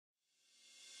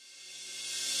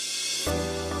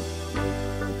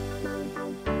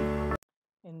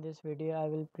this video I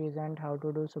will present how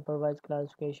to do supervised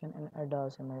classification in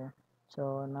Erdas Imagine.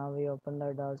 So now we open the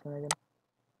Erdas Imagine.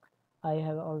 I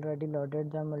have already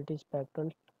loaded the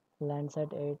multispectral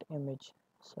Landsat 8 image.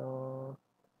 So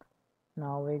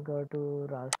now we go to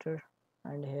raster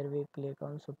and here we click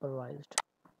on supervised.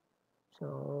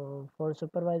 So for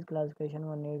supervised classification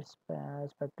we need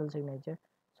spectral signature.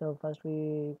 So first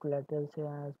we collect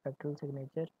the spectral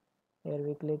signature. Here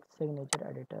we click signature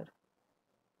editor.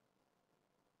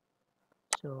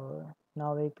 So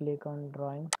now we click on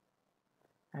drawing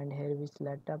and here we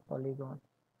select a polygon.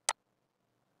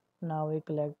 Now we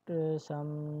collect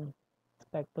some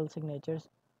spectral signatures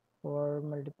for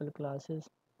multiple classes.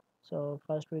 So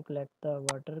first we collect the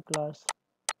water class.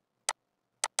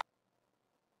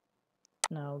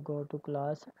 Now go to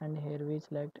class and here we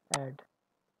select add.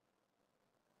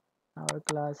 Our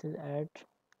class is add.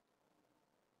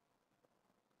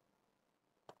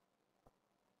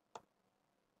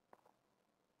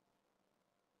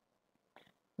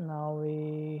 Now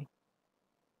we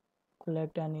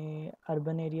collect any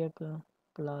urban area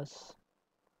class.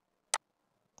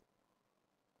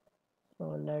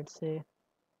 So let's say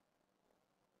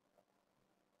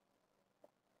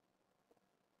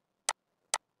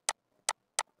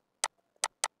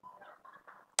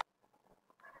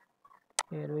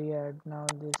here we add. Now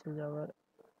this is our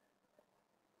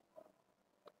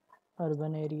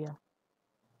urban area.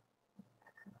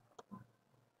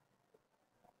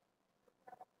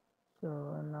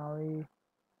 So now we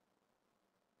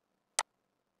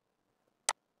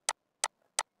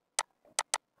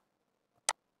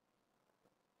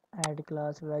add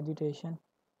class vegetation.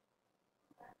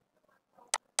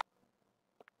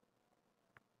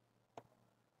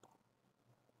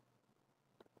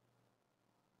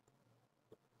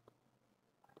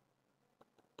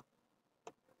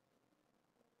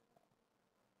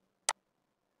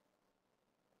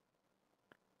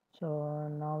 So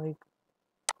now we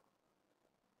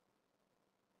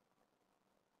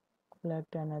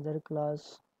collect another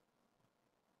class.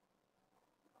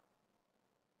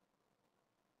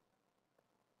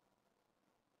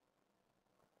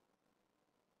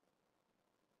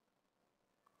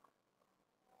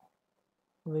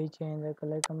 We change the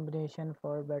color combination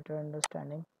for better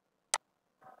understanding.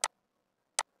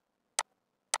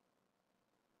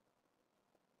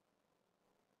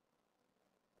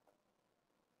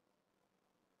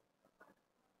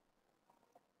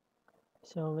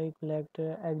 So we collect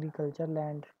agriculture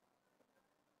land.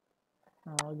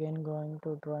 Now again going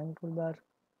to drawing toolbar.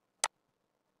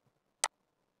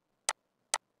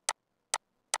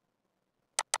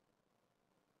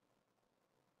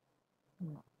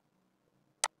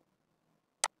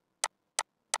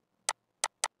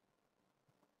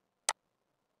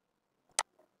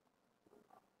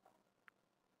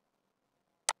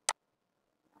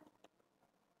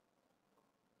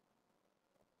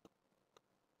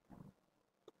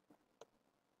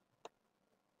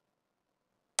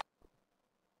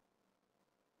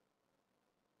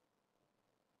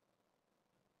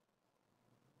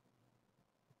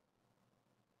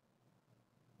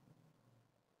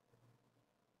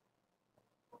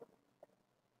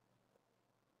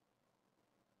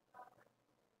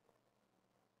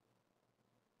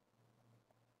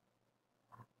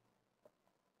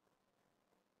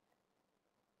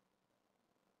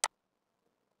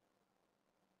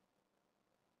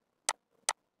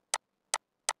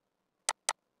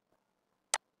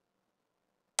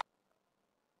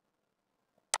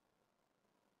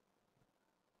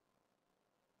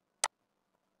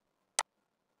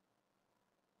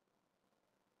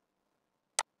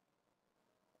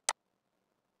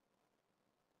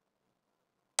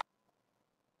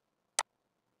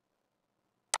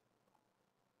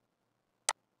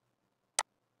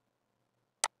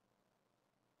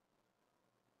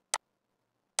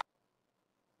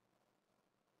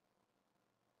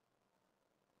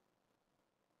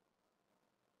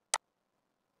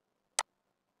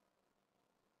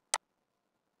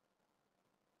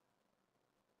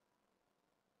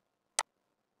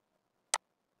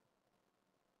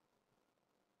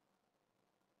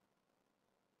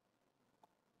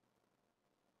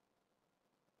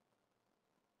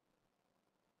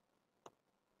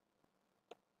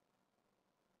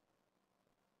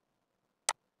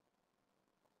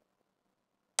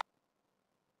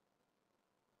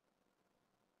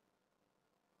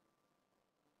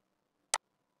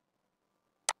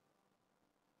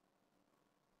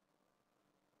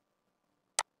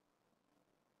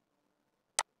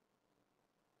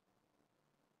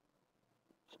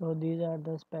 So these are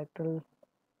the spectral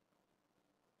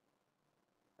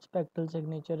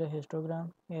signature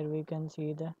histogram. Here we can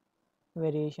see the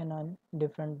variation on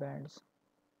different bands.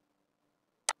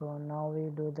 So now we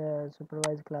do the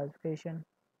supervised classification.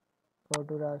 Go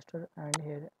to raster and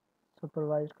here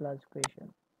supervised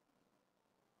classification.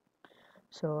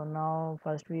 So now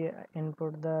first we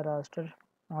input the raster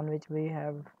on which we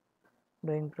have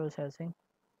doing processing,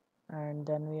 and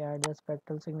then we add the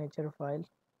spectral signature file.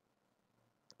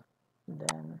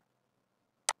 Then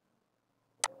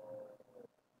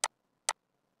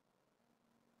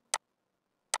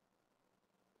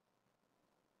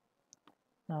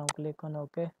now click on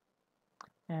OK,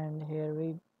 and here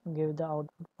we give the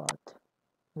output path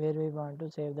where we want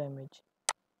to save the image.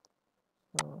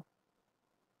 So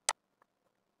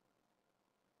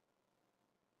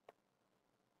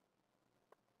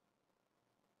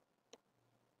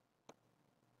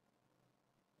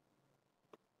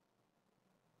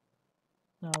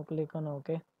now click on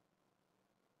OK,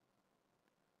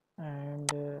 and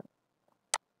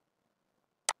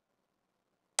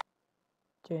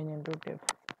change into TIFF.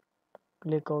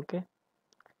 Click OK.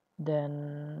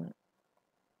 Then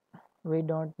we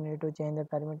don't need to change the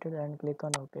parameter and click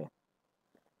on OK.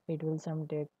 It will some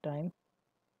take time,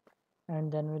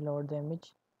 and then we load the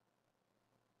image.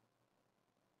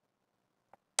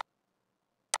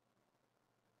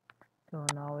 So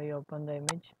now we open the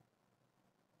image.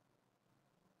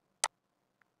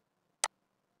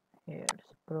 Here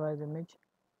supervised image.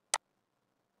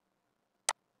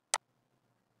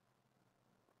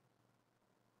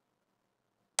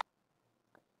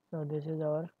 So this is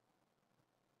our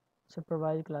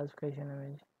supervised classification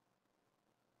image.